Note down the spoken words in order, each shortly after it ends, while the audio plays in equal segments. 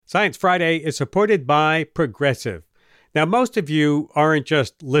Science Friday is supported by Progressive. Now, most of you aren't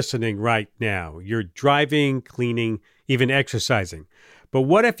just listening right now. You're driving, cleaning, even exercising. But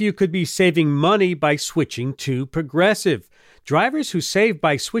what if you could be saving money by switching to Progressive? Drivers who save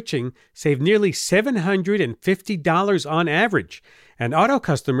by switching save nearly $750 on average. And auto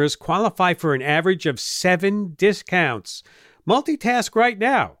customers qualify for an average of 7 discounts. Multitask right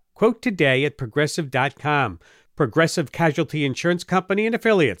now. Quote today at Progressive.com. Progressive Casualty Insurance Company and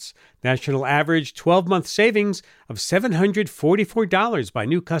Affiliates. National average 12-month savings of $744 by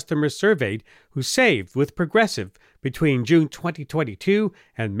new customers surveyed who saved with Progressive between June 2022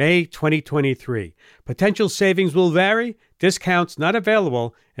 and May 2023. Potential savings will vary. Discounts not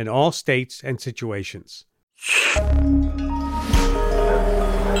available in all states and situations.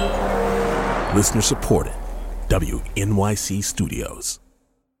 Listener supported. WNYC Studios.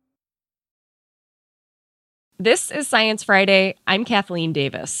 This is Science Friday. I'm Kathleen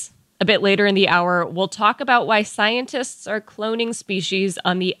Davis. A bit later in the hour, we'll talk about why scientists are cloning species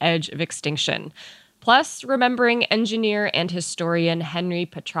on the edge of extinction. Plus, remembering engineer and historian Henry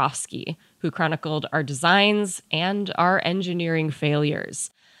Petroski, who chronicled our designs and our engineering failures.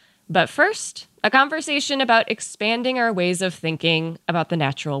 But first, a conversation about expanding our ways of thinking about the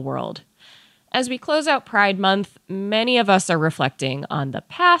natural world. As we close out Pride Month, many of us are reflecting on the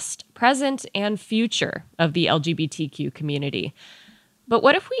past, present, and future of the LGBTQ community. But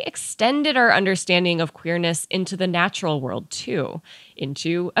what if we extended our understanding of queerness into the natural world too,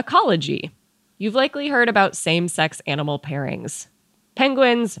 into ecology? You've likely heard about same-sex animal pairings.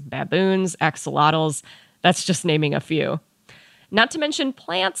 Penguins, baboons, axolotls, that's just naming a few. Not to mention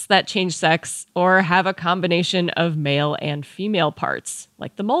plants that change sex or have a combination of male and female parts,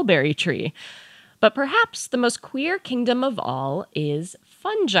 like the mulberry tree. But perhaps the most queer kingdom of all is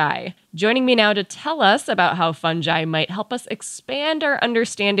fungi. Joining me now to tell us about how fungi might help us expand our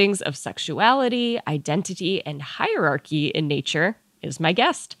understandings of sexuality, identity, and hierarchy in nature is my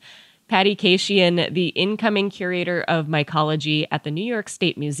guest, Patty Kashian, the incoming curator of mycology at the New York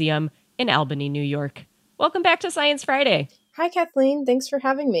State Museum in Albany, New York. Welcome back to Science Friday. Hi, Kathleen. Thanks for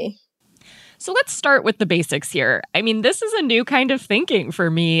having me. So let's start with the basics here. I mean, this is a new kind of thinking for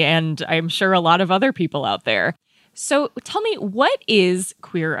me, and I'm sure a lot of other people out there. So tell me, what is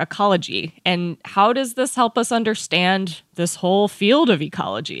queer ecology, and how does this help us understand this whole field of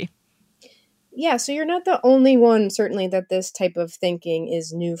ecology? Yeah, so you're not the only one, certainly, that this type of thinking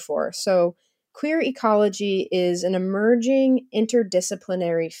is new for. So queer ecology is an emerging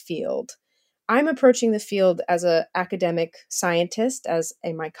interdisciplinary field. I'm approaching the field as an academic scientist, as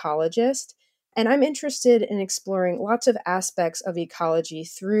a mycologist, and I'm interested in exploring lots of aspects of ecology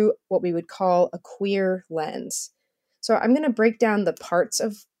through what we would call a queer lens. So I'm going to break down the parts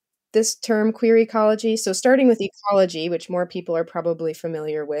of this term, queer ecology. So starting with ecology, which more people are probably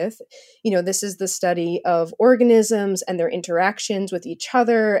familiar with, this is the study of organisms and their interactions with each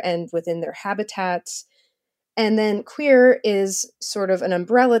other and within their habitats. And then queer is sort of an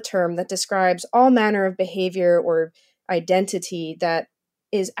umbrella term that describes all manner of behavior or identity that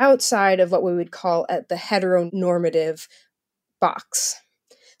is outside of what we would call the heteronormative box.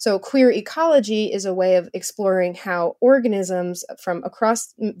 So queer ecology is a way of exploring how organisms from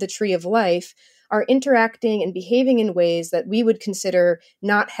across the tree of life are interacting and behaving in ways that we would consider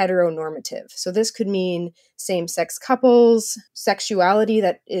not heteronormative. So this could mean same-sex couples, sexuality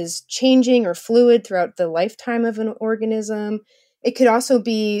that is changing or fluid throughout the lifetime of an organism. It could also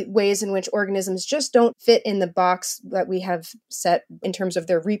be ways in which organisms just don't fit in the box that we have set in terms of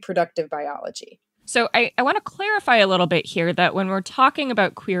their reproductive biology. So I want to clarify a little bit here that when we're talking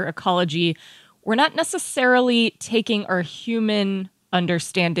about queer ecology, we're not necessarily taking our human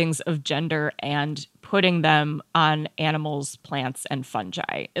understandings of gender and putting them on animals, plants, and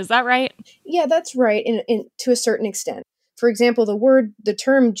fungi. Is that right? Yeah, that's right, to a certain extent. For example, the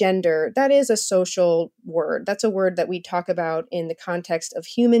term gender, that is a social word. That's a word that we talk about in the context of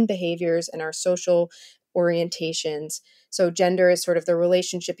human behaviors and our social orientations. So gender is sort of the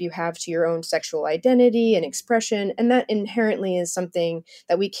relationship you have to your own sexual identity and expression, and that inherently is something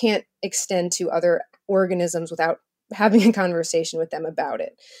that we can't extend to other organisms without having a conversation with them about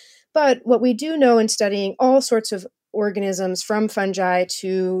it. But what we do know in studying all sorts of organisms, from fungi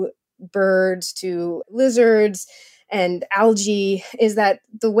to birds to lizards and algae, is that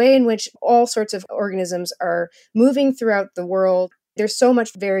the way in which all sorts of organisms are moving throughout the world, there's so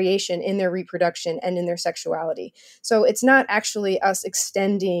much variation in their reproduction and in their sexuality. So it's not actually us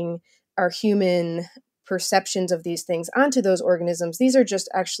extending our human perceptions of these things onto those organisms. These are just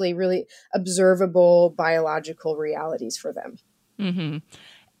actually really observable biological realities for them. Mm-hmm.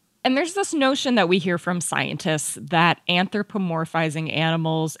 And there's this notion that we hear from scientists that anthropomorphizing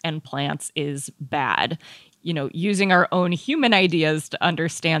animals and plants is bad. Using our own human ideas to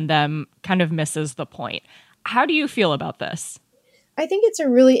understand them kind of misses the point. How do you feel about this? I think it's a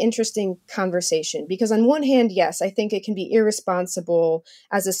really interesting conversation because on one hand, yes, I think it can be irresponsible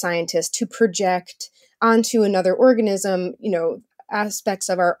as a scientist to project onto another organism, aspects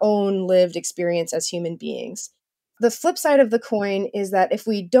of our own lived experience as human beings. The flip side of the coin is that if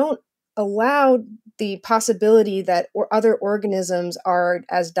we don't allow the possibility that other organisms are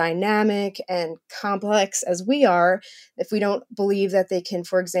as dynamic and complex as we are, if we don't believe that they can,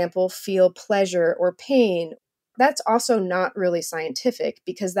 for example, feel pleasure or pain, that's also not really scientific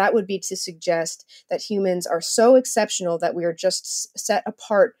because that would be to suggest that humans are so exceptional that we are just set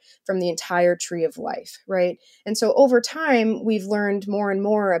apart from the entire tree of life, right? And so over time, we've learned more and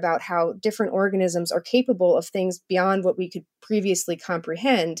more about how different organisms are capable of things beyond what we could previously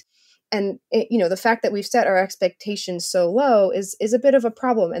comprehend. And the fact that we've set our expectations so low is a bit of a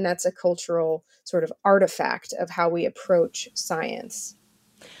problem, and that's a cultural sort of artifact of how we approach science.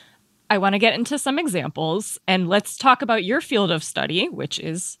 I want to get into some examples, and let's talk about your field of study, which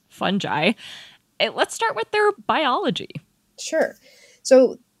is fungi. Let's start with their biology. Sure.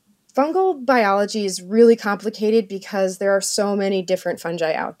 So fungal biology is really complicated because there are so many different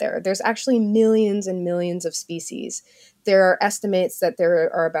fungi out there. There's actually millions and millions of species. There are estimates that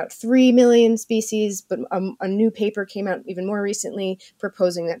there are about 3 million species, but a new paper came out even more recently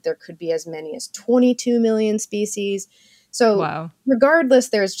proposing that there could be as many as 22 million species. So wow. Regardless,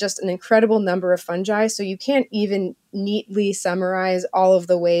 there's just an incredible number of fungi, so you can't even neatly summarize all of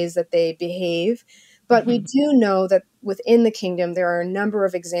the ways that they behave. But we do know that within the kingdom, there are a number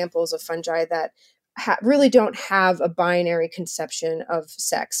of examples of fungi that really don't have a binary conception of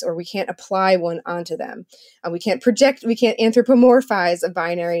sex, or we can't apply one onto them. We can't anthropomorphize a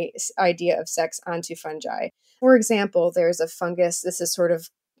binary idea of sex onto fungi. For example, there's a fungus, this is sort of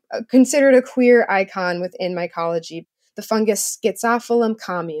considered a queer icon within mycology. The fungus Schizophilum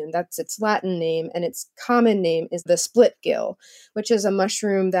commune, that's its Latin name, and its common name is the split gill, which is a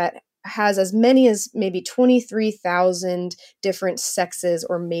mushroom that has as many as maybe 23,000 different sexes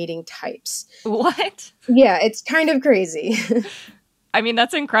or mating types. What? Yeah, it's kind of crazy. I mean,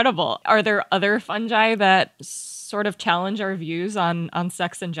 that's incredible. Are there other fungi that sort of challenge our views on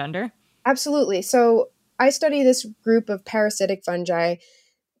sex and gender? Absolutely. So I study this group of parasitic fungi.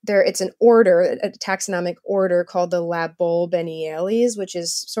 It's an order, a taxonomic order called the Labolbeniales, which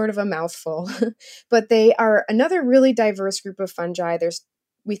is sort of a mouthful. But they are another really diverse group of fungi. There's,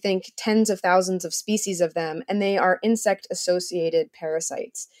 we think, tens of thousands of species of them, and they are insect-associated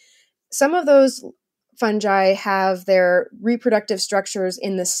parasites. Some of those fungi have their reproductive structures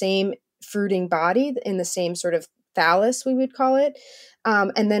in the same fruiting body, in the same sort of thallus, we would call it.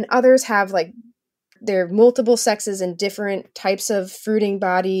 And then others have there are multiple sexes and different types of fruiting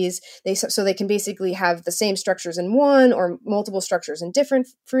bodies. So they can basically have the same structures in one or multiple structures in different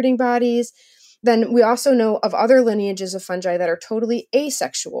fruiting bodies. Then we also know of other lineages of fungi that are totally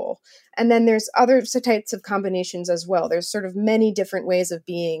asexual. And then there's other types of combinations as well. There's sort of many different ways of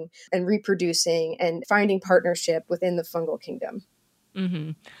being and reproducing and finding partnership within the fungal kingdom.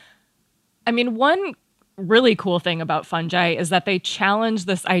 Mm-hmm. I mean, one really cool thing about fungi is that they challenge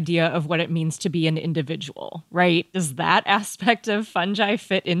this idea of what it means to be an individual, right? Does that aspect of fungi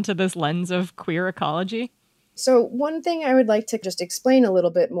fit into this lens of queer ecology? So one thing I would like to just explain a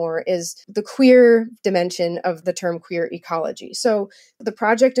little bit more is the queer dimension of the term queer ecology. So the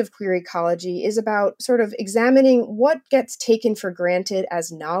project of queer ecology is about sort of examining what gets taken for granted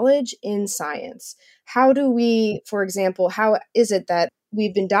as knowledge in science. How do we, for example, how is it that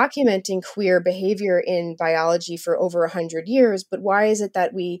we've been documenting queer behavior in biology for over 100 years, but why is it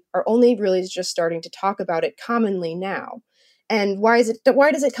that we are only really just starting to talk about it commonly now? And why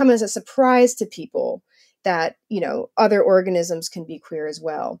does it come as a surprise to people that, other organisms can be queer as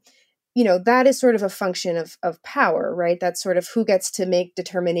well? That is sort of a function of power, right? That's sort of who gets to make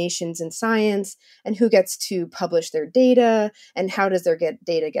determinations in science and who gets to publish their data and how does their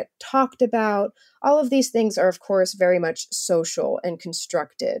data get talked about. All of these things are, of course, very much social and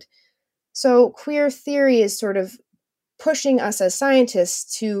constructed. So queer theory is sort of pushing us as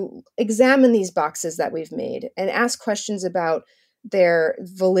scientists to examine these boxes that we've made and ask questions about their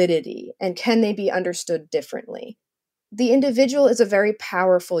validity and can they be understood differently. The individual is a very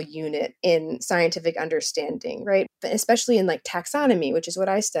powerful unit in scientific understanding, right? Especially in taxonomy, which is what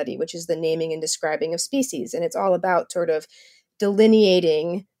I study, which is the naming and describing of species. And it's all about sort of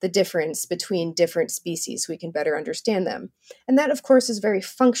delineating the difference between different species so we can better understand them. And that, of course, is very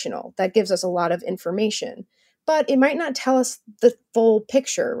functional. That gives us a lot of information. but it might not tell us the full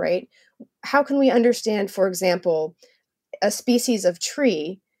picture, right? How can we understand, for example, a species of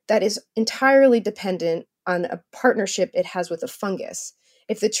tree that is entirely dependent on a partnership it has with a fungus?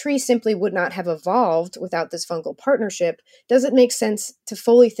 If the tree simply would not have evolved without this fungal partnership, does it make sense to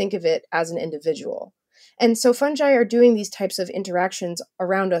fully think of it as an individual? And so fungi are doing these types of interactions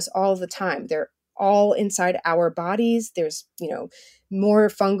around us all the time. They're all inside our bodies. There's, more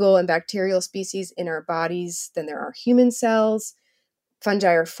fungal and bacterial species in our bodies than there are human cells.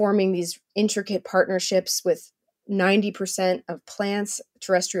 Fungi are forming these intricate partnerships with 90% of plants,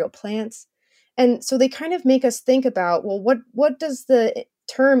 terrestrial plants. And so they kind of make us think about, well, what does the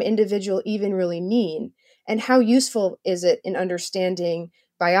term individual even really mean? And how useful is it in understanding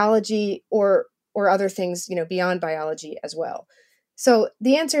biology or other things, beyond biology as well? So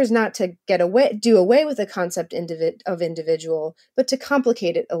the answer is not to do away with the concept of individual, but to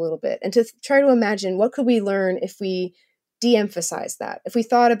complicate it a little bit and to try to imagine what could we learn if we de-emphasize that, if we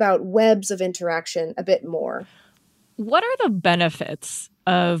thought about webs of interaction a bit more. What are the benefits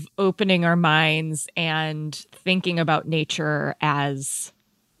of opening our minds and thinking about nature as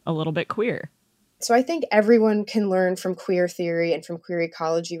a little bit queer? So I think everyone can learn from queer theory and from queer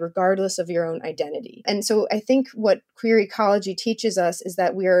ecology, regardless of your own identity. And so I think what queer ecology teaches us is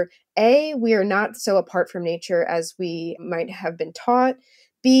that we are not so apart from nature as we might have been taught.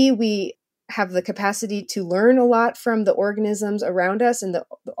 B, we have the capacity to learn a lot from the organisms around us and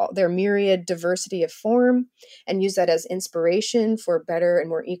their myriad diversity of form, and use that as inspiration for better and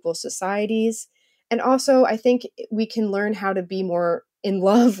more equal societies. And also, I think we can learn how to be more in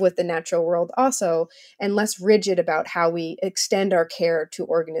love with the natural world also, and less rigid about how we extend our care to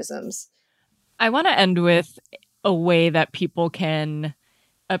organisms. I want to end with a way that people can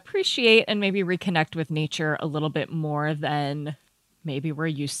appreciate and maybe reconnect with nature a little bit more than maybe we're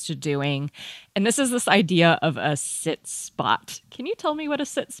used to doing. And this is this idea of a sit spot. Can you tell me what a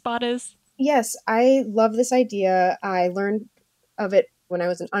sit spot is? Yes, I love this idea. I learned of it when I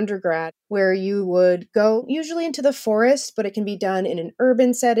was an undergrad, where you would go usually into the forest, but it can be done in an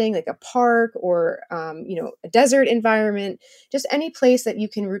urban setting, like a park or, a desert environment, just any place that you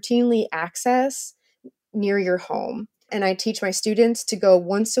can routinely access near your home. And I teach my students to go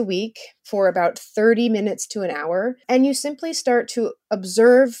once a week for about 30 minutes to an hour. And you simply start to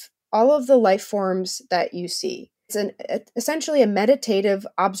observe all of the life forms that you see. It's essentially a meditative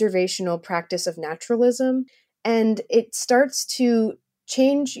observational practice of naturalism. And it starts to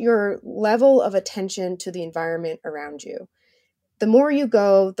change your level of attention to the environment around you. The more you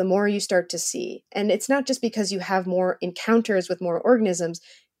go, the more you start to see. And it's not just because you have more encounters with more organisms.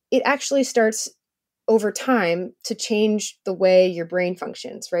 It actually starts over time to change the way your brain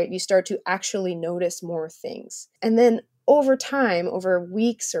functions, right? You start to actually notice more things. And then over time, over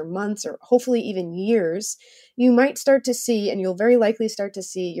weeks or months, or hopefully even years, you might start to see, and you'll very likely start to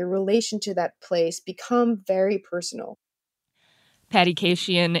see, your relation to that place become very personal. Patty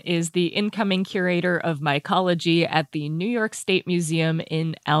Kashian is the incoming curator of mycology at the New York State Museum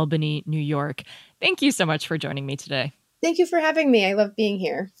in Albany, New York. Thank you so much for joining me today. Thank you for having me. I love being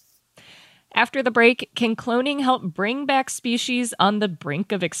here. After the break, can cloning help bring back species on the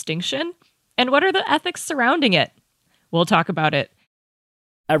brink of extinction? And what are the ethics surrounding it? We'll talk about it.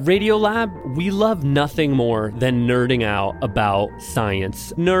 At Radiolab, we love nothing more than nerding out about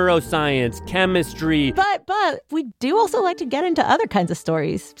science, neuroscience, chemistry. But we do also like to get into other kinds of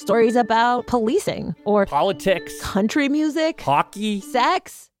stories. Stories about policing or politics, country music, hockey,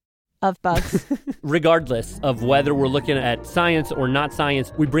 sex. Of bugs. Regardless of whether we're looking at science or not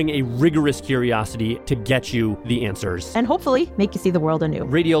science, we bring a rigorous curiosity to get you the answers. And hopefully make you see the world anew.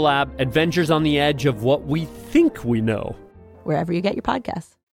 Radiolab, adventures on the edge of what we think we know. Wherever you get your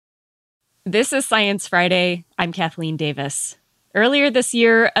podcasts. This is Science Friday. I'm Kathleen Davis. Earlier this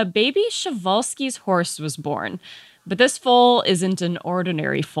year, a baby Przewalski's horse was born. But this foal isn't an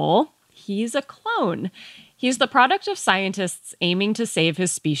ordinary foal. He's a clone. He's the product of scientists aiming to save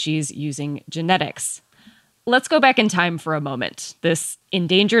his species using genetics. Let's go back in time for a moment. This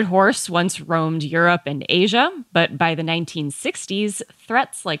endangered horse once roamed Europe and Asia, but by the 1960s,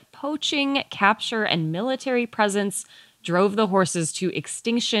 threats like poaching, capture, and military presence drove the horses to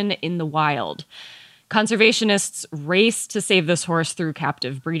extinction in the wild. Conservationists raced to save this horse through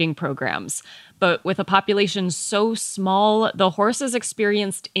captive breeding programs. But with a population so small, the horses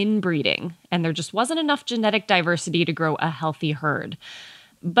experienced inbreeding, and there just wasn't enough genetic diversity to grow a healthy herd.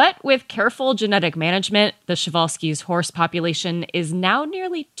 But with careful genetic management, the Przewalski's horse population is now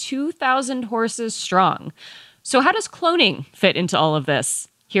nearly 2,000 horses strong. So how does cloning fit into all of this?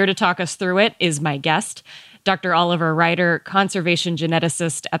 Here to talk us through it is my guest, Dr. Oliver Ryder, conservation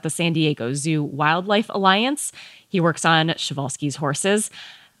geneticist at the San Diego Zoo Wildlife Alliance. He works on Przewalski's horses.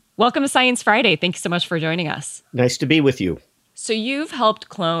 Welcome to Science Friday. Thank you so much for joining us. Nice to be with you. So you've helped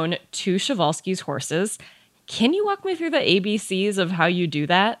clone 2 Przewalski's horses. Can you walk me through the ABCs of how you do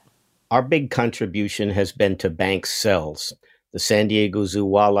that? Our big contribution has been to bank cells. The San Diego Zoo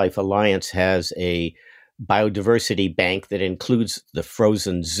Wildlife Alliance has a biodiversity bank that includes the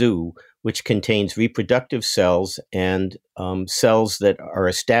frozen zoo, which contains reproductive cells and cells that are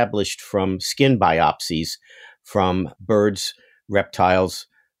established from skin biopsies from birds, reptiles,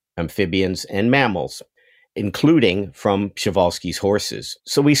 amphibians, and mammals, including from Przewalski's horses.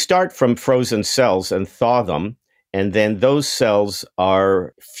 So we start from frozen cells and thaw them, and then those cells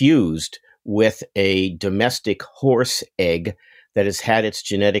are fused with a domestic horse egg that has had its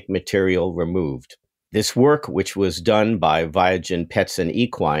genetic material removed. This work, which was done by Viagen Pets and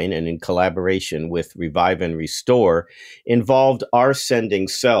Equine and in collaboration with Revive and Restore, involved our sending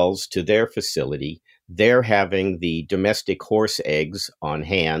cells to their facility, they're having the domestic horse eggs on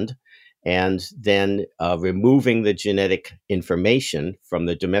hand, and then removing the genetic information from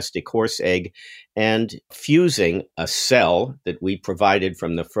the domestic horse egg and fusing a cell that we provided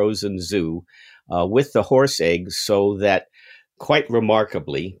from the frozen zoo with the horse egg so that quite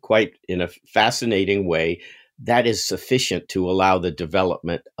remarkably, quite in a fascinating way, that is sufficient to allow the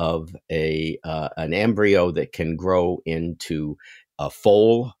development of an embryo that can grow into a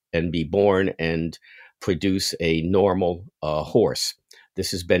foal and be born and produce a normal horse.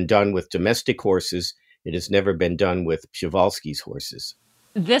 This has been done with domestic horses. It has never been done with Przewalski's horses.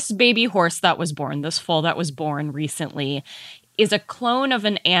 This baby horse that was born, this foal that was born recently, is a clone of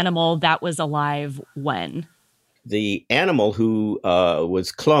an animal that was alive when? The animal who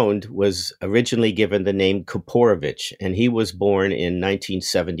was cloned was originally given the name Kuporovich, and he was born in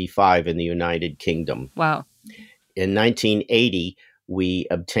 1975 in the United Kingdom. Wow. In 1980, we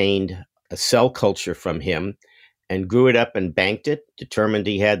obtained a cell culture from him and grew it up and banked it, determined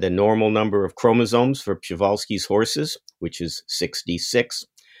he had the normal number of chromosomes for Przewalski's horses, which is 66.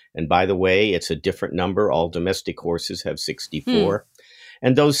 And by the way, it's a different number. All domestic horses have 64.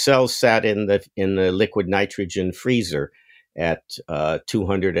 And those cells sat in the liquid nitrogen freezer at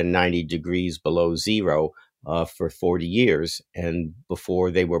 290 degrees below zero for 40 years, and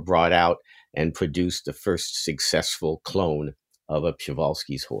before they were brought out and produced the first successful clone of a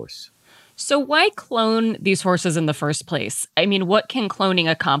Przewalski's horse. So why clone these horses in the first place? I mean, what can cloning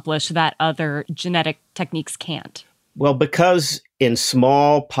accomplish that other genetic techniques can't? Well, because in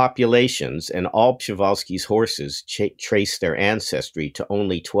small populations, and all Przewalski's horses trace their ancestry to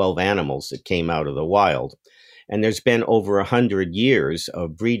only 12 animals that came out of the wild. And there's been over 100 years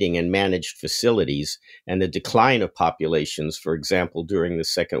of breeding in managed facilities and the decline of populations, for example, during the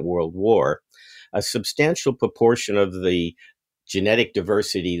Second World War. A substantial proportion of the genetic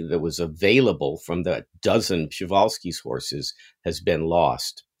diversity that was available from the dozen Przewalski's horses has been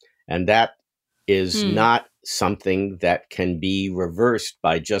lost. And that is not something that can be reversed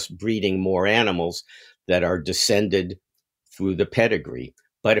by just breeding more animals that are descended through the pedigree.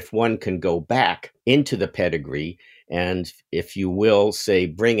 But if one can go back into the pedigree and, if you will, say,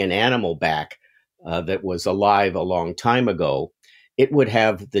 bring an animal back that was alive a long time ago, it would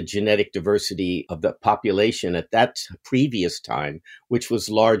have the genetic diversity of the population at that previous time, which was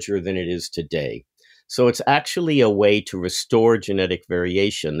larger than it is today. So it's actually a way to restore genetic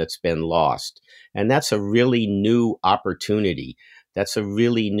variation that's been lost. And that's a really new opportunity. That's a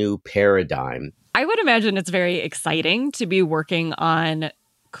really new paradigm. I would imagine it's very exciting to be working on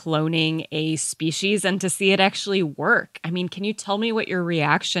cloning a species and to see it actually work. I mean, can you tell me what your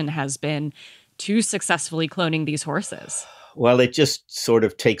reaction has been to successfully cloning these horses? Well, it just sort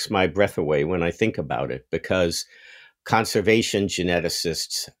of takes my breath away when I think about it, because conservation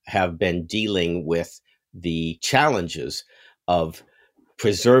geneticists have been dealing with the challenges of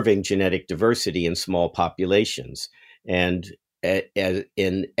preserving genetic diversity in small populations. And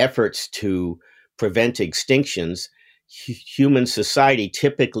in efforts to prevent extinctions, human society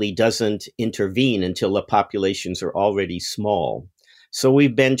typically doesn't intervene until the populations are already small. So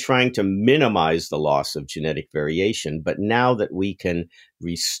we've been trying to minimize the loss of genetic variation, but now that we can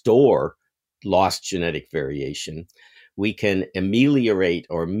restore lost genetic variation, we can ameliorate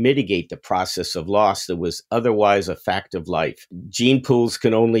or mitigate the process of loss that was otherwise a fact of life. Gene pools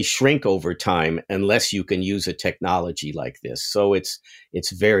can only shrink over time unless you can use a technology like this. So it's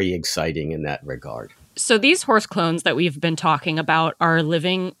very exciting in that regard. So these horse clones that we've been talking about are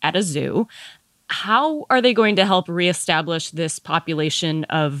living at a zoo. How are they going to help reestablish this population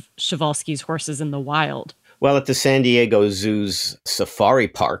of Przewalski's horses in the wild? Well, at the San Diego Zoo's safari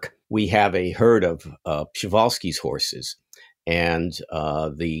park, we have a herd of Przewalski's horses. And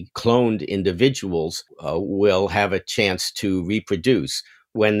the cloned individuals will have a chance to reproduce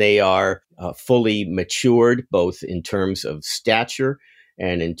when they are fully matured, both in terms of stature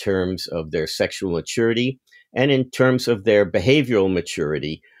and in terms of their sexual maturity and in terms of their behavioral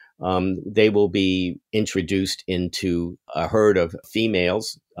maturity. They will be introduced into a herd of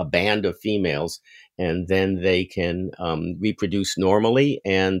females, a band of females, and then they can reproduce normally.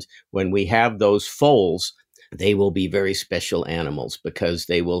 And when we have those foals, they will be very special animals because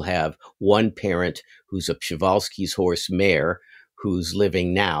they will have one parent who's a Przewalski's horse mare who's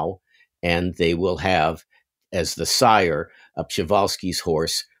living now, and they will have as the sire a Przewalski's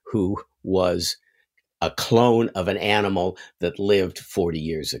horse who was a clone of an animal that lived 40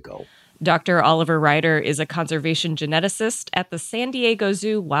 years ago. Dr. Oliver Ryder is a conservation geneticist at the San Diego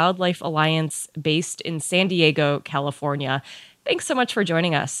Zoo Wildlife Alliance based in San Diego, California. Thanks so much for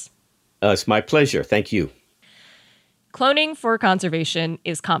joining us. It's my pleasure. Thank you. Cloning for conservation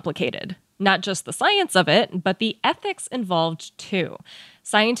is complicated. Not just the science of it, but the ethics involved too.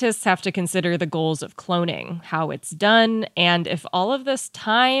 Scientists have to consider the goals of cloning, how it's done, and if all of this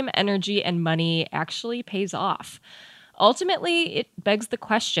time, energy, and money actually pays off. Ultimately, it begs the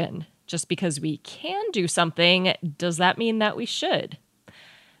question, just because we can do something, does that mean that we should?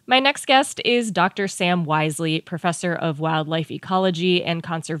 My next guest is Dr. Sam Wisely, professor of wildlife ecology and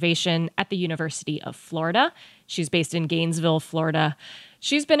conservation at the University of Florida. She's based in Gainesville, Florida.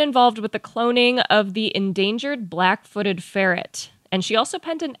 She's been involved with the cloning of the endangered black-footed ferret. And she also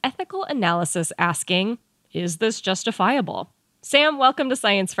penned an ethical analysis asking, is this justifiable? Sam, welcome to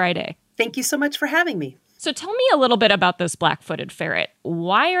Science Friday. Thank you so much for having me. So tell me a little bit about this black-footed ferret.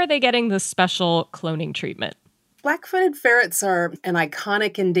 Why are they getting this special cloning treatment? Black-footed ferrets are an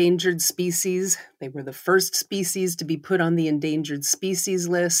iconic endangered species. They were the first species to be put on the endangered species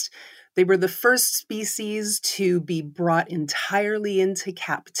list. They were the first species to be brought entirely into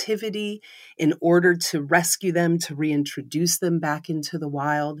captivity in order to rescue them, to reintroduce them back into the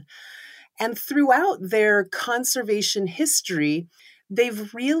wild. And throughout their conservation history,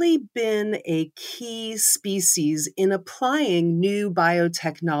 they've really been a key species in applying new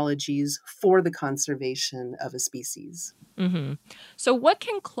biotechnologies for the conservation of a species. Mm-hmm. So what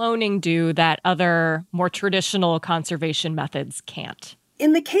can cloning do that other more traditional conservation methods can't?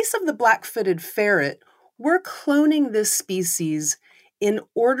 In the case of the black-footed ferret, we're cloning this species in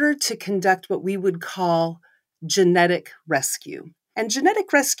order to conduct what we would call genetic rescue. And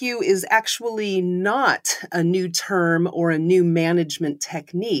genetic rescue is actually not a new term or a new management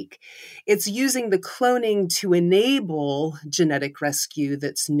technique. It's using the cloning to enable genetic rescue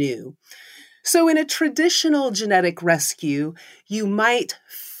that's new. So in a traditional genetic rescue, you might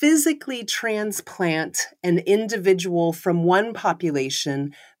physically transplant an individual from one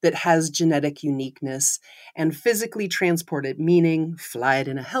population that has genetic uniqueness and physically transport it, meaning fly it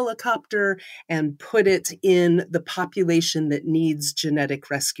in a helicopter and put it in the population that needs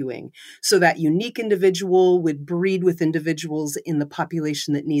genetic rescuing. So that unique individual would breed with individuals in the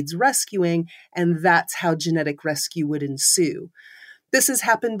population that needs rescuing, and that's how genetic rescue would ensue. This has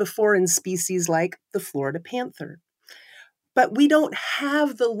happened before in species like the Florida panther. But we don't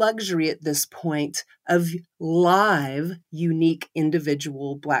have the luxury at this point of live, unique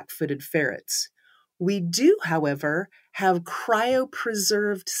individual black-footed ferrets. We do, however, have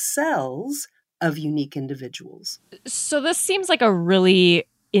cryopreserved cells of unique individuals. So this seems like a really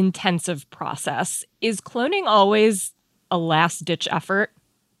intensive process. Is cloning always a last-ditch effort?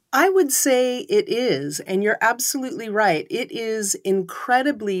 I would say it is, and you're absolutely right. It is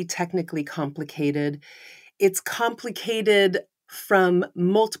incredibly technically complicated. It's complicated from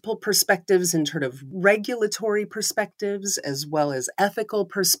multiple perspectives in terms of regulatory perspectives as well as ethical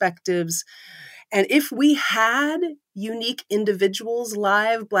perspectives. And if we had unique individuals,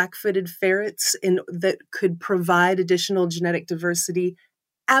 live black-footed ferrets that could provide additional genetic diversity,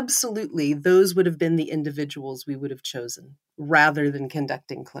 absolutely, those would have been the individuals we would have chosen rather than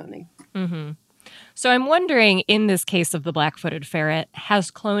conducting cloning. Mm-hmm. So I'm wondering, in this case of the black-footed ferret, has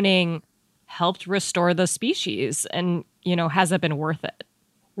cloning helped restore the species? And, has it been worth it?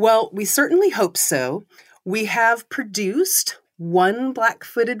 Well, we certainly hope so. We have produced one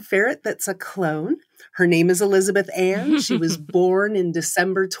black-footed ferret that's a clone. Her name is Elizabeth Ann. She was born in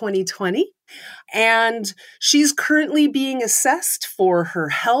December 2020. And she's currently being assessed for her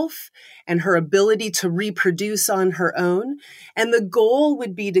health and her ability to reproduce on her own. And the goal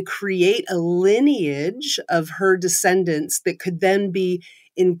would be to create a lineage of her descendants that could then be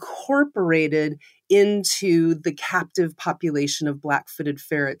incorporated into the captive population of black-footed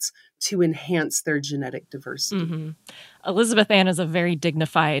ferrets to enhance their genetic diversity. Mm-hmm. Elizabeth Ann is a very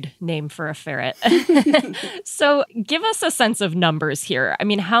dignified name for a ferret. So give us a sense of numbers here. I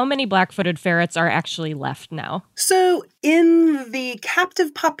mean, how many black-footed ferrets are actually left now? So in the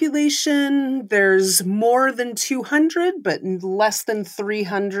captive population, there's more than 200, but less than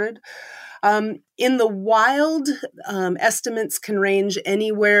 300. In the wild, estimates can range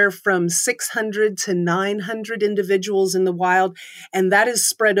anywhere from 600 to 900 individuals in the wild, and that is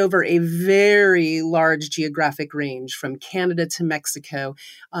spread over a very large geographic range from Canada to Mexico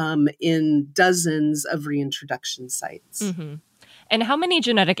in dozens of reintroduction sites. Mm-hmm. And how many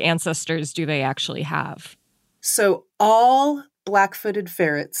genetic ancestors do they actually have? So all black-footed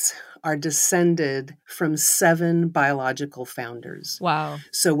ferrets are descended from 7 biological founders. Wow.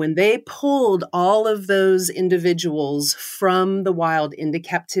 So when they pulled all of those individuals from the wild into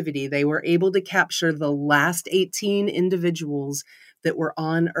captivity, they were able to capture the last 18 individuals that were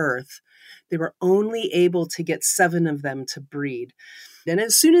on Earth. They were only able to get 7 of them to breed. And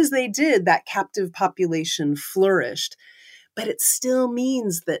as soon as they did, that captive population flourished. But it still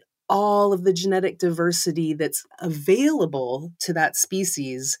means that all of the genetic diversity that's available to that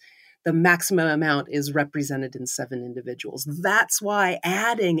species, the maximum amount is represented in 7 individuals. That's why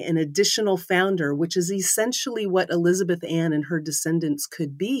adding an additional founder, which is essentially what Elizabeth Ann and her descendants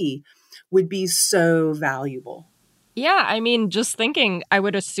could be, would be so valuable. Yeah, I mean, just thinking, I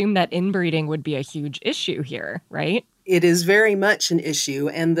would assume that inbreeding would be a huge issue here, right? It is very much an issue,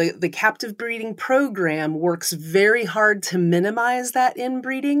 and the captive breeding program works very hard to minimize that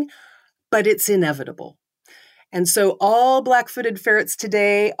inbreeding, but it's inevitable. And so all black-footed ferrets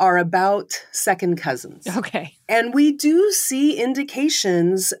today are about second cousins. Okay. And we do see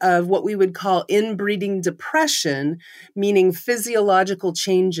indications of what we would call inbreeding depression, meaning physiological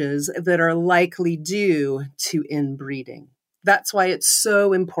changes that are likely due to inbreeding. That's why it's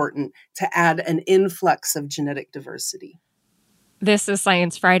so important to add an influx of genetic diversity. This is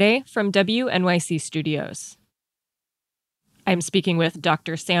Science Friday from WNYC Studios. I'm speaking with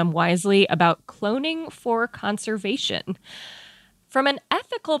Dr. Sam Wisely about cloning for conservation. From an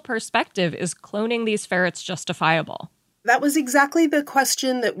ethical perspective, is cloning these ferrets justifiable? That was exactly the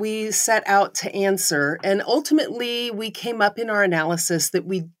question that we set out to answer. And ultimately, we came up in our analysis that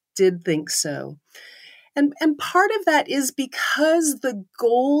we did think so. And part of that is because the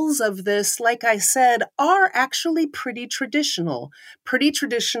goals of this, like I said, are actually pretty traditional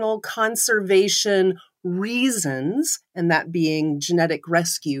conservation reasons, and that being genetic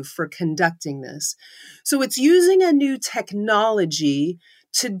rescue for conducting this. So it's using a new technology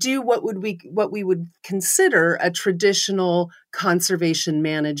to do what we would consider a traditional conservation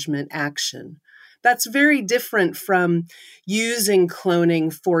management action. That's very different from using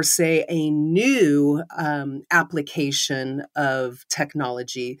cloning for, say, a new application of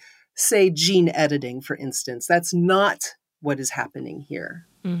technology, say gene editing, for instance. That's not what is happening here.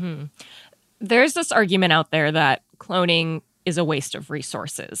 Mm-hmm. There's this argument out there that cloning is a waste of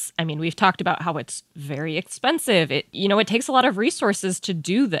resources. I mean, we've talked about how it's very expensive. It takes a lot of resources to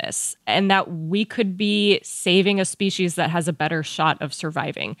do this, and that we could be saving a species that has a better shot of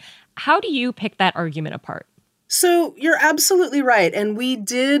surviving. How do you pick that argument apart? So you're absolutely right. And we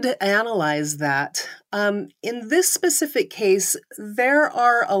did analyze that. In this specific case, there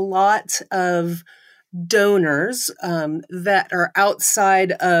are a lot of donors that are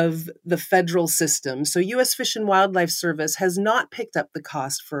outside of the federal system. So U.S. Fish and Wildlife Service has not picked up the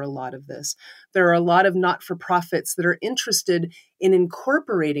cost for a lot of this. There are a lot of not-for-profits that are interested in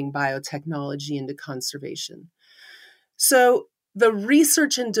incorporating biotechnology into conservation. So the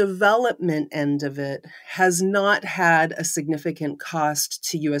research and development end of it has not had a significant cost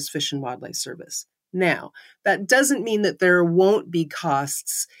to U.S. Fish and Wildlife Service. Now, that doesn't mean that there won't be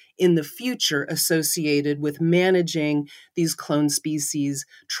costs in the future associated with managing these clone species,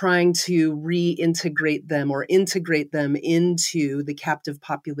 trying to reintegrate them or integrate them into the captive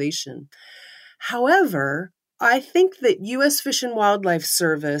population. However, I think that U.S. Fish and Wildlife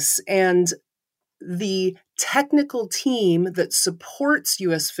Service and the technical team that supports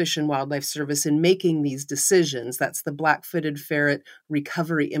U.S. Fish and Wildlife Service in making these decisions, that's the Black-Footed Ferret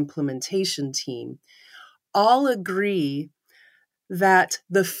Recovery Implementation Team, all agree that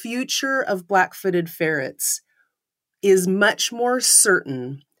the future of black-footed ferrets is much more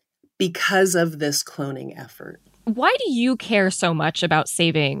certain because of this cloning effort. Why do you care so much about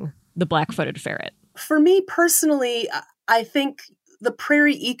saving the black-footed ferret? For me personally, I think the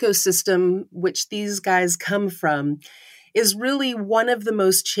prairie ecosystem, which these guys come from, is really one of the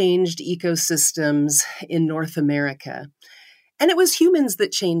most changed ecosystems in North America. And it was humans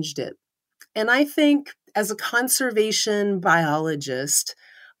that changed it. And I think as a conservation biologist,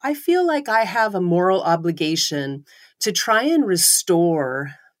 I feel like I have a moral obligation to try and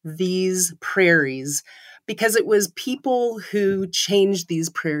restore these prairies because it was people who changed these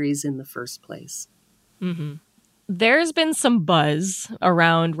prairies in the first place. Mm-hmm. There's been some buzz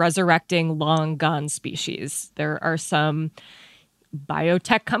around resurrecting long-gone species. There are some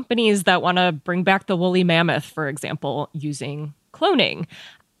biotech companies that want to bring back the woolly mammoth, for example, using cloning.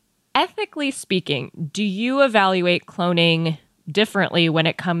 Ethically speaking, do you evaluate cloning differently when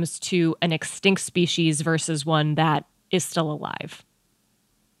it comes to an extinct species versus one that is still alive?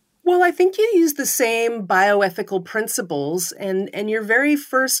 Well, I think you use the same bioethical principles, and your very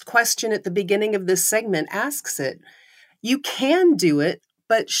first question at the beginning of this segment asks it. You can do it,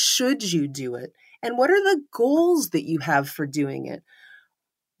 but should you do it? And what are the goals that you have for doing it?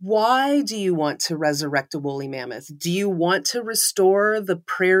 Why do you want to resurrect a woolly mammoth? Do you want to restore the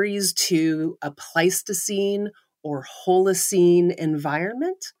prairies to a Pleistocene or Holocene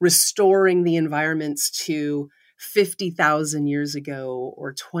environment, restoring the environments to 50,000 years ago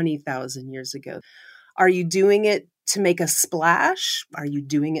or 20,000 years ago? Are you doing it to make a splash? Are you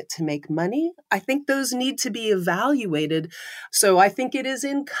doing it to make money? I think those need to be evaluated. So I think it is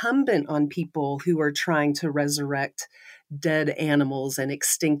incumbent on people who are trying to resurrect dead animals and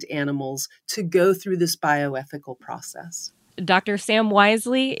extinct animals to go through this bioethical process. Dr. Sam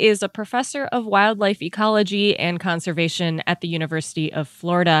Wisely is a professor of wildlife ecology and conservation at the University of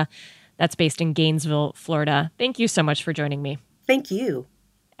Florida. That's based in Gainesville, Florida. Thank you so much for joining me. Thank you.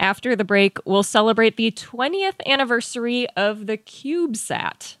 After the break, we'll celebrate the 20th anniversary of the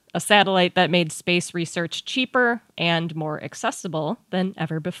Cubesat, a satellite that made space research cheaper and more accessible than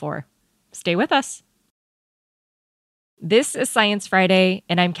ever before. Stay with us. This is Science Friday,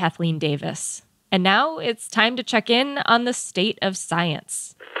 and I'm Kathleen Davis. And now it's time to check in on the state of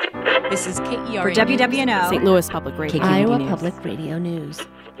science. This is KERA for WWNO, St. Louis Public Radio, Iowa News. Public Radio News.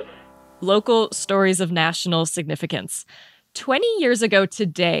 Local stories of national significance. 20 years ago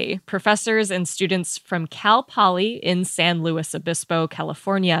today, professors and students from Cal Poly in San Luis Obispo,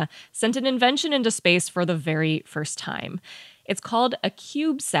 California, sent an invention into space for the very first time. It's called a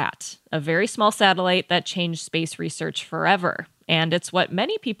Cubesat, a very small satellite that changed space research forever. And it's what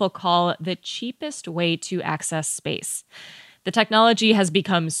many people call the cheapest way to access space. The technology has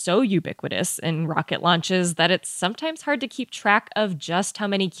become so ubiquitous in rocket launches that it's sometimes hard to keep track of just how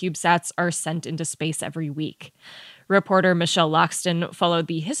many Cubesats are sent into space every week. Reporter Michelle Loxton followed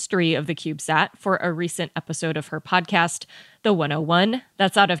the history of the Cubesat for a recent episode of her podcast, The 101,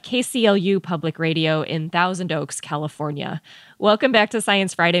 that's out of KCLU Public Radio in Thousand Oaks, California. Welcome back to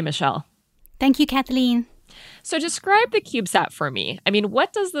Science Friday, Michelle. Thank you, Kathleen. So describe the Cubesat for me. I mean,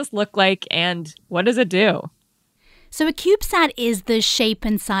 what does this look like and what does it do? So a Cubesat is the shape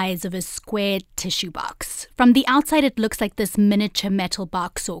and size of a square tissue box. From the outside, it looks like this miniature metal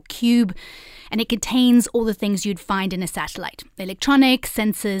box or cube, and it contains all the things you'd find in a satellite: electronics,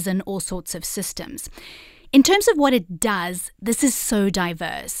 sensors, and all sorts of systems. In terms of what it does, this is so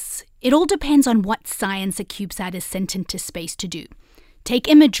diverse. It all depends on what science a Cubesat is sent into space to do. Take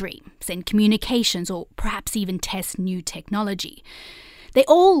imagery, send communications, or perhaps even test new technology. They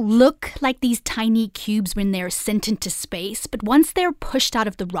all look like these tiny cubes when they're sent into space, but once they're pushed out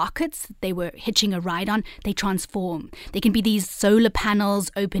of the rockets they were hitching a ride on, they transform. They can be these solar panels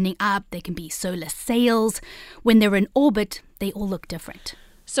opening up, they can be solar sails. When they're in orbit, they all look different.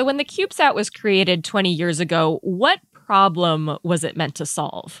 So when the Cubesat was created 20 years ago, what problem was it meant to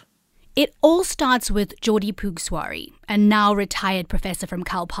solve? It all starts with Jordi Puig-Suari, a now retired professor from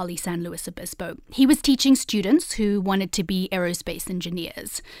Cal Poly San Luis Obispo. He was teaching students who wanted to be aerospace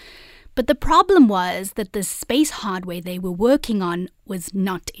engineers. But the problem was that the space hardware they were working on was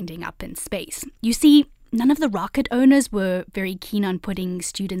not ending up in space. You see, none of the rocket owners were very keen on putting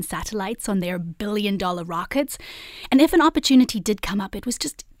student satellites on their billion-dollar rockets. And if an opportunity did come up, it was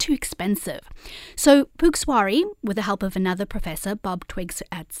just too expensive. So Puig-Suari, with the help of another professor, Bob Twiggs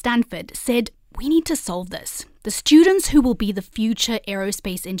at Stanford, said, we need to solve this. The students who will be the future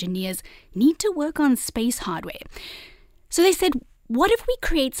aerospace engineers need to work on space hardware. So they said, what if we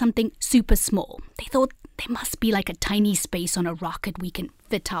create something super small? They thought there must be like a tiny space on a rocket we can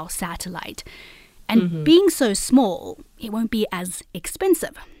fit our satellite. And being so small, it won't be as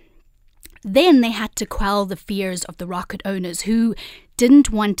expensive. Then they had to quell the fears of the rocket owners who didn't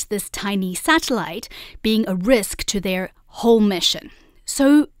want this tiny satellite being a risk to their whole mission.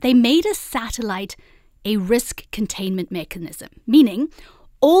 So they made a satellite a risk containment mechanism, meaning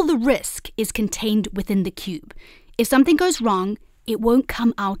all the risk is contained within the cube. If something goes wrong, it won't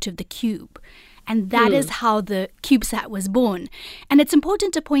come out of the cube. And that is how the Cubesat was born. And it's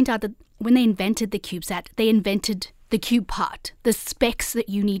important to point out that when they invented the Cubesat, they invented the cube part, the specs that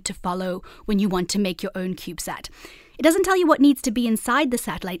you need to follow when you want to make your own Cubesat. It doesn't tell you what needs to be inside the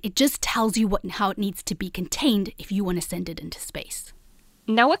satellite. It just tells you how it needs to be contained if you want to send it into space.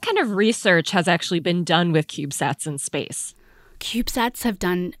 Now, what kind of research has actually been done with Cubesats in space? Cubesats have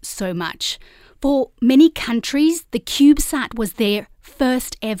done so much. For many countries, the Cubesat was their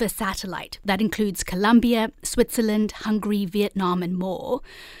first ever satellite. That includes Colombia, Switzerland, Hungary, Vietnam, and more.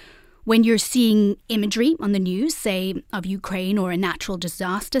 When you're seeing imagery on the news, say, of Ukraine or a natural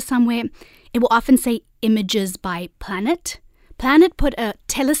disaster somewhere, it will often say images by Planet. Planet put a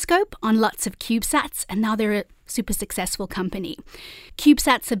telescope on lots of Cubesats, and now they're a super successful company.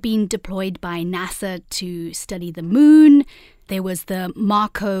 Cubesats have been deployed by NASA to study the moon. There was the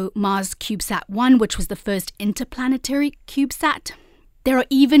Mars Cubesat 1, which was the first interplanetary Cubesat. There are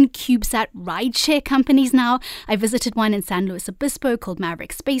even Cubesat rideshare companies now. I visited one in San Luis Obispo called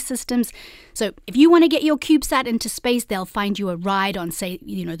Maverick Space Systems. So if you want to get your Cubesat into space, they'll find you a ride on, say,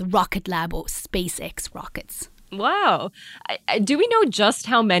 the Rocket Lab or SpaceX rockets. Wow. Do we know just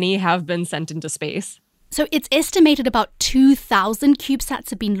how many have been sent into space? So it's estimated about 2,000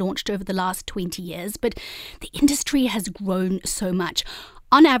 Cubesats have been launched over the last 20 years, but the industry has grown so much.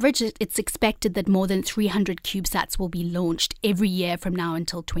 On average, it's expected that more than 300 Cubesats will be launched every year from now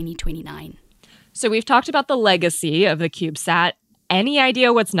until 2029. So we've talked about the legacy of the Cubesat. Any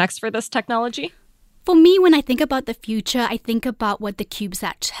idea what's next for this technology? For me, when I think about the future, I think about what the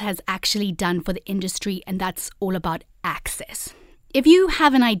Cubesat has actually done for the industry, and that's all about access. If you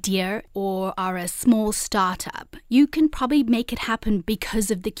have an idea or are a small startup, you can probably make it happen because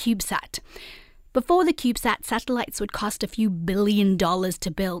of the Cubesat. Before the Cubesat, satellites would cost a few $1 billion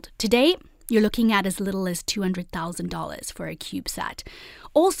to build. Today, you're looking at as little as $200,000 for a Cubesat.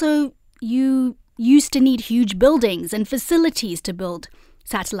 Also, you used to need huge buildings and facilities to build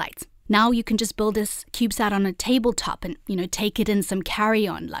satellites. Now you can just build a Cubesat on a tabletop and, take it in some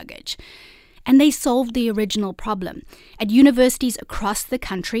carry-on luggage. And they solved the original problem. At universities across the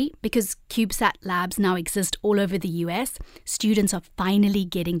country, because Cubesat labs now exist all over the US, students are finally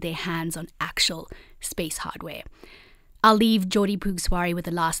getting their hands on actual space hardware. I'll leave Jyoti Pugswari with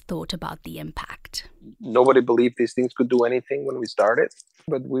a last thought about the impact. Nobody believed these things could do anything when we started,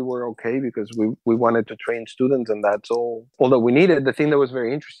 but we were okay because we wanted to train students, and that's all that we needed. The thing that was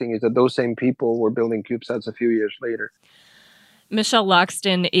very interesting is that those same people were building Cubesats a few years later. Michelle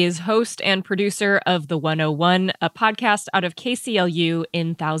Loxton is host and producer of The 101, a podcast out of KCLU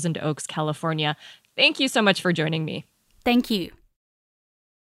in Thousand Oaks, California. Thank you so much for joining me. Thank you.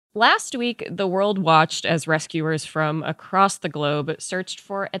 Last week, the world watched as rescuers from across the globe searched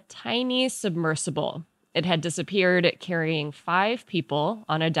for a tiny submersible. It had disappeared, carrying 5 people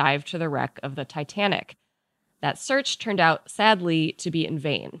on a dive to the wreck of the Titanic. That search turned out, sadly, to be in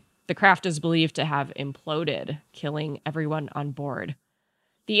vain. The craft is believed to have imploded, killing everyone on board.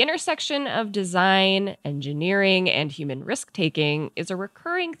 The intersection of design, engineering, and human risk-taking is a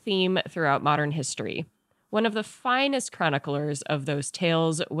recurring theme throughout modern history. One of the finest chroniclers of those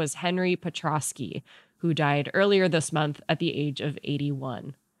tales was Henry Petroski, who died earlier this month at the age of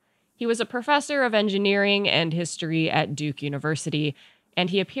 81. He was a professor of engineering and history at Duke University, and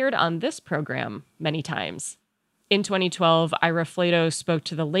he appeared on this program many times. In 2012, Ira Flato spoke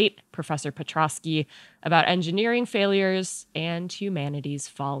to the late Professor Petroski about engineering failures and humanity's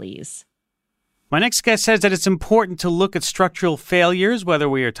follies. My next guest says that it's important to look at structural failures, whether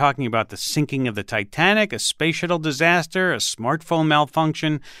we are talking about the sinking of the Titanic, a space shuttle disaster, a smartphone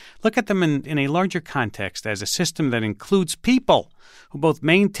malfunction. Look at them in a larger context as a system that includes people who both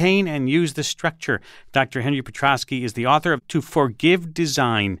maintain and use the structure. Dr. Henry Petroski is the author of To Forgive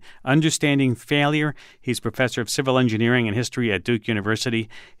Design, Understanding Failure. He's professor of civil engineering and history at Duke University.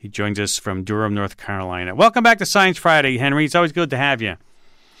 He joins us from Durham, North Carolina. Welcome back to Science Friday, Henry. It's always good to have you.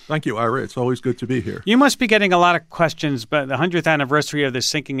 Thank you, Ira. It's always good to be here. You must be getting a lot of questions about the 100th anniversary of the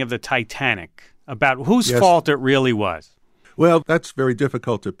sinking of the Titanic, about whose fault it really was. Well, that's very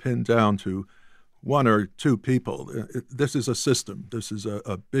difficult to pin down to one or two people. This is a system. This is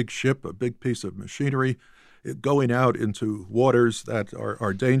a big ship, a big piece of machinery going out into waters that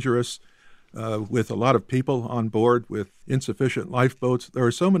are dangerous with a lot of people on board, with insufficient lifeboats. There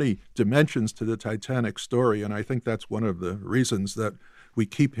are so many dimensions to the Titanic story, and I think that's one of the reasons that we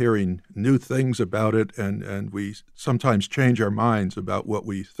keep hearing new things about it, and we sometimes change our minds about what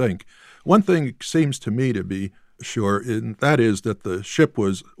we think. One thing seems to me to be sure, and that is that the ship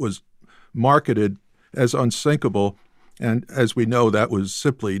was marketed as unsinkable, and as we know, that was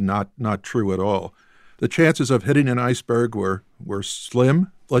simply not true at all. The chances of hitting an iceberg were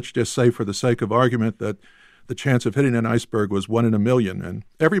slim. Let's just say, for the sake of argument, that the chance of hitting an iceberg was 1 in a million. And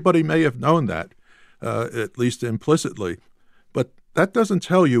everybody may have known that, at least implicitly. But that doesn't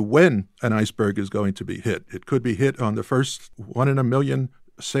tell you when an iceberg is going to be hit. It could be hit on the first 1 in a million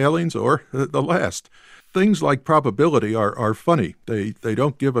sailings or the last. Things like probability are funny. They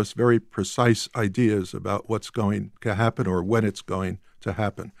don't give us very precise ideas about what's going to happen or when it's going to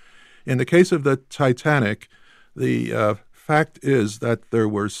happen. In the case of the Titanic, the fact is that there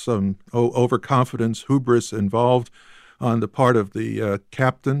was some overconfidence, hubris involved on the part of the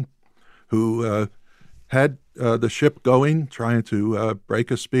captain who had the ship going, trying to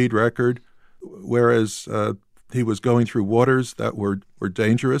break a speed record, whereas he was going through waters that were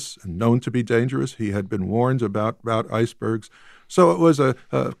dangerous and known to be dangerous. He had been warned about icebergs. So it was a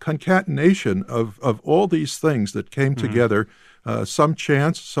concatenation of all these things that came together, some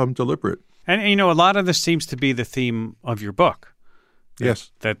chance, some deliberate. And, you know, a lot of this seems to be the theme of your book.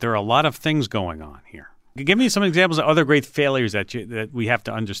 Yes. That there are a lot of things going on here. Give me some examples of other great failures that we have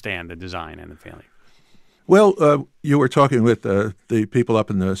to understand, the design and the failure. Well, you were talking with the people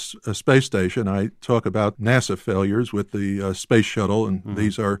up in the space station. I talk about NASA failures with the space shuttle, and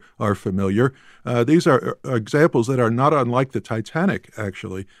these are familiar. These are examples that are not unlike the Titanic,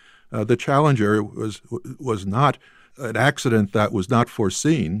 actually. The Challenger was not an accident that was not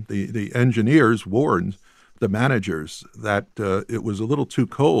foreseen. The engineers warned the managers that it was a little too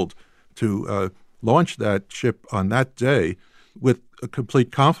cold to launch that ship on that day with a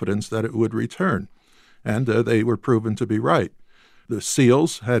complete confidence that it would return. And they were proven to be right. The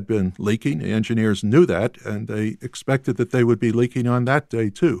seals had been leaking. The engineers knew that, and they expected that they would be leaking on that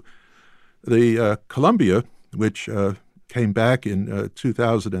day, too. The Columbia, which came back in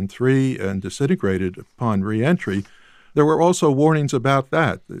 2003 and disintegrated upon reentry, there were also warnings about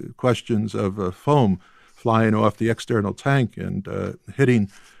that, the questions of foam flying off the external tank and hitting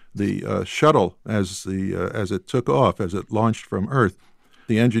the shuttle as it took off, as it launched from Earth.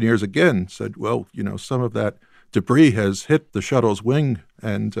 The engineers again said, well, you know, some of that debris has hit the shuttle's wing,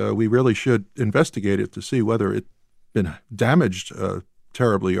 and we really should investigate it to see whether it's been damaged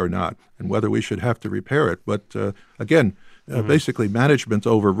terribly or not, and whether we should have to repair it. But again, basically management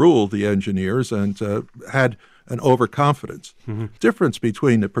overruled the engineers and had an overconfidence. Difference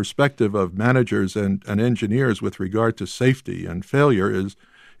between the perspective of managers and engineers with regard to safety and failure is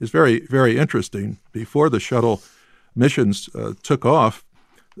very, very interesting. Before the shuttle missions took off,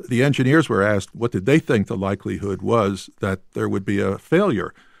 the engineers were asked what did they think the likelihood was that there would be a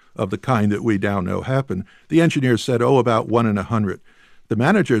failure of the kind that we now know happened. The engineers said, about 1 in 100. The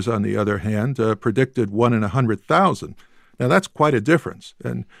managers, on the other hand, predicted 1 in 100,000. Now, that's quite a difference,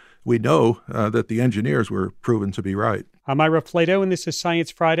 and we know that the engineers were proven to be right. I'm Ira Flato, and this is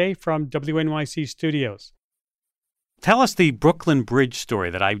Science Friday from WNYC Studios. Tell us the Brooklyn Bridge story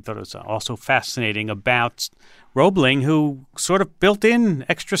that I thought was also fascinating about Roebling, who sort of built in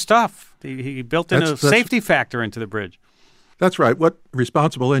extra stuff. He built in a safety factor into the bridge. That's right. What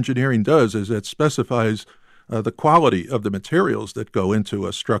responsible engineering does is it specifies the quality of the materials that go into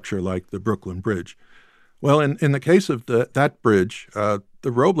a structure like the Brooklyn Bridge. Well, in the case of that bridge, the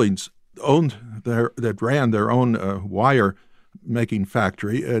Roeblings ran their own wire-making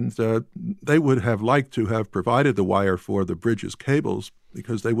factory, and they would have liked to have provided the wire for the bridge's cables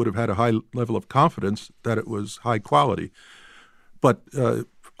because they would have had a high level of confidence that it was high quality. But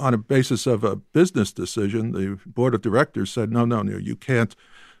on a basis of a business decision, the board of directors said, no, you can't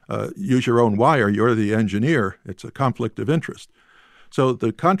use your own wire. You're the engineer. It's a conflict of interest. So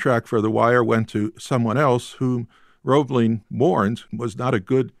the contract for the wire went to someone else whom Roebling warned was not a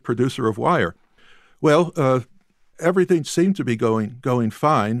good producer of wire. Well, everything seemed to be going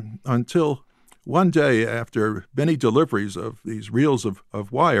fine until one day, after many deliveries of these reels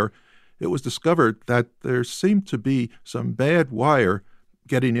of wire, it was discovered that there seemed to be some bad wire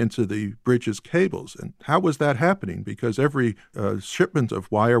getting into the bridge's cables. And how was that happening? Because every shipment of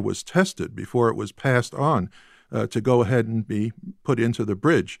wire was tested before it was passed on to go ahead and be put into the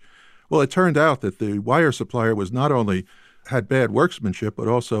bridge. Well, it turned out that the wire supplier was not only had bad workmanship, but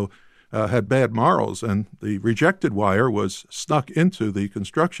also had bad morals, and the rejected wire was snuck into the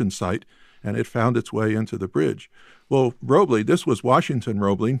construction site, and it found its way into the bridge. Well, Roebling, this was Washington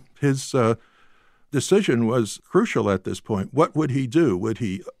Roebling, his decision was crucial at this point. What would he do? Would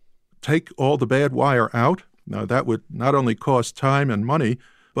he take all the bad wire out? Now, that would not only cost time and money,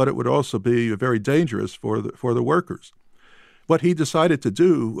 but it would also be very dangerous for the workers. What he decided to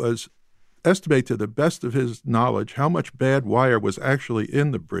do was estimate to the best of his knowledge how much bad wire was actually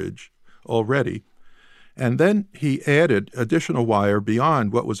in the bridge already, And then he added additional wire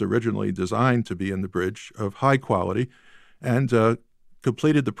beyond what was originally designed to be in the bridge of high quality and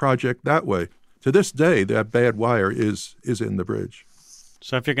completed the project that way. To this day, that bad wire is in the bridge.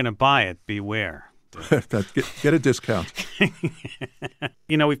 So if you're going to buy it, beware. Get a discount.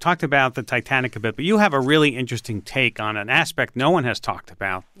 We've talked about the Titanic a bit, but you have a really interesting take on an aspect no one has talked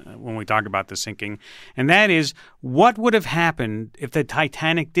about when we talk about the sinking, and that is what would have happened if the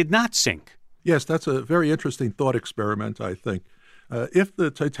Titanic did not sink? Yes, that's a very interesting thought experiment, I think. If the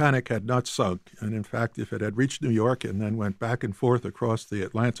Titanic had not sunk, and in fact, if it had reached New York and then went back and forth across the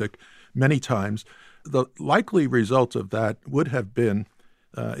Atlantic many times, the likely result of that would have been,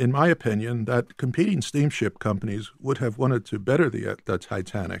 in my opinion, that competing steamship companies would have wanted to better the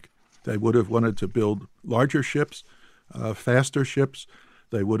Titanic. They would have wanted to build larger ships, faster ships.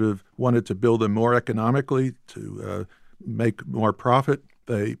 They would have wanted to build them more economically to make more profit.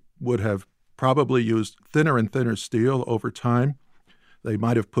 They would have probably used thinner and thinner steel over time. They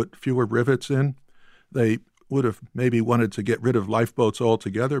might have put fewer rivets in. They would have maybe wanted to get rid of lifeboats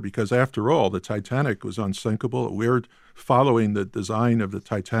altogether because, after all, the Titanic was unsinkable. We're following the design of the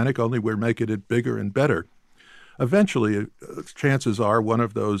Titanic, only we're making it bigger and better. Eventually, chances are one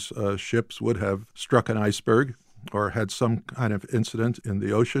of those ships would have struck an iceberg or had some kind of incident in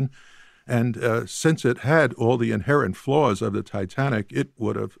the ocean. And since it had all the inherent flaws of the Titanic, it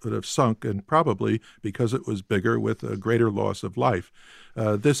would have sunk, and probably because it was bigger, with a greater loss of life.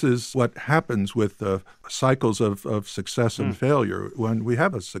 This is what happens with cycles of success and failure. When we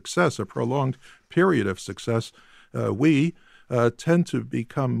have a success, a prolonged period of success, we tend to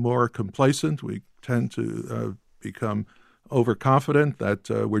become more complacent. We tend to become overconfident that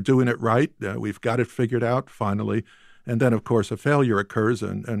we're doing it right. We've got it figured out finally. And then, of course, a failure occurs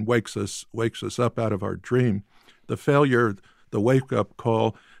and wakes us up out of our dream. The failure, the wake-up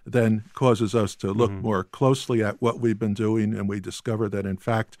call, then causes us to look more closely at what we've been doing, and we discover that, in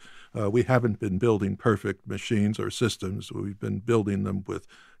fact, we haven't been building perfect machines or systems. We've been building them with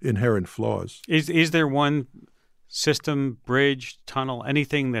inherent flaws. Is there one system, bridge, tunnel,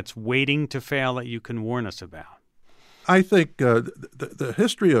 anything that's waiting to fail that you can warn us about? I think the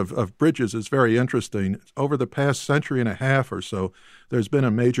history of bridges is very interesting. Over the past century and a half or so, there's been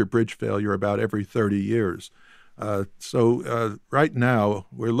a major bridge failure about every 30 years. So right now,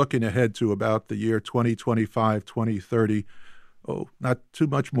 we're looking ahead to about the year 2025, 2030. Not too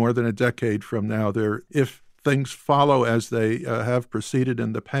much more than a decade from now. If things follow as they have proceeded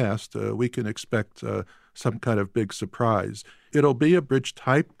in the past, we can expect some kind of big surprise. It'll be a bridge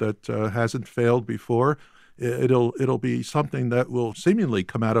type that hasn't failed before. It'll be something that will seemingly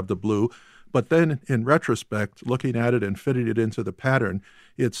come out of the blue, but then in retrospect, looking at it and fitting it into the pattern,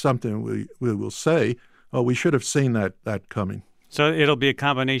 it's something we will say, oh, we should have seen that coming. So it'll be a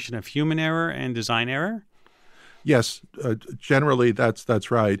combination of human error and design error? Yes, generally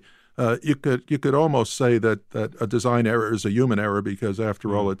that's right. You could almost say that a design error is a human error because,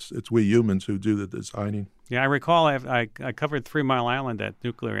 after all, it's we humans who do the designing. Yeah, I recall I covered 3 Mile Island, that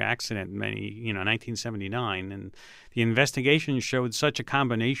nuclear accident, 1979, and the investigation showed such a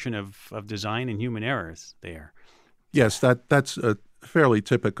combination of design and human errors there. Yes, that's fairly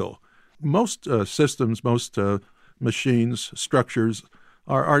typical. Most systems, most machines, structures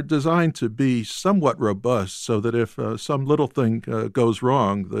are designed to be somewhat robust so that if some little thing goes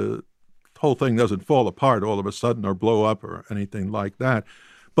wrong, the whole thing doesn't fall apart all of a sudden or blow up or anything like that.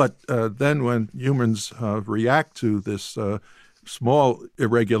 But then when humans react to this small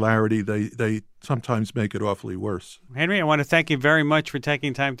irregularity, they sometimes make it awfully worse. Henry, I want to thank you very much for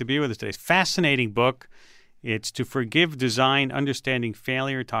taking time to be with us today. Fascinating book. It's To Forgive Design, Understanding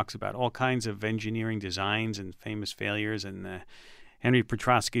Failure. It talks about all kinds of engineering designs and famous failures and Henry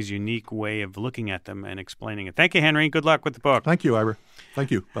Petroski's unique way of looking at them and explaining it. Thank you, Henry. Good luck with the book. Thank you, Ira.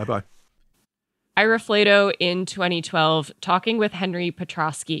 Thank you. Bye-bye. Ira Flato in 2012 talking with Henry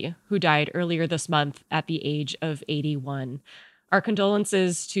Petroski, who died earlier this month at the age of 81. Our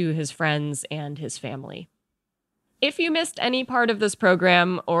condolences to his friends and his family. If you missed any part of this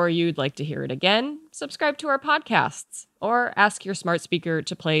program or you'd like to hear it again, subscribe to our podcasts or ask your smart speaker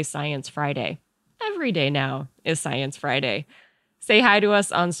to play Science Friday. Every day now is Science Friday. Say hi to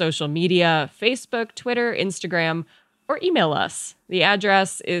us on social media, Facebook, Twitter, Instagram, or email us. The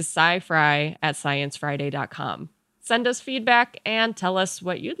address is scifry@sciencefriday.com. Send us feedback and tell us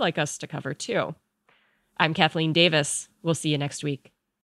what you'd like us to cover too. I'm Kathleen Davis. We'll see you next week.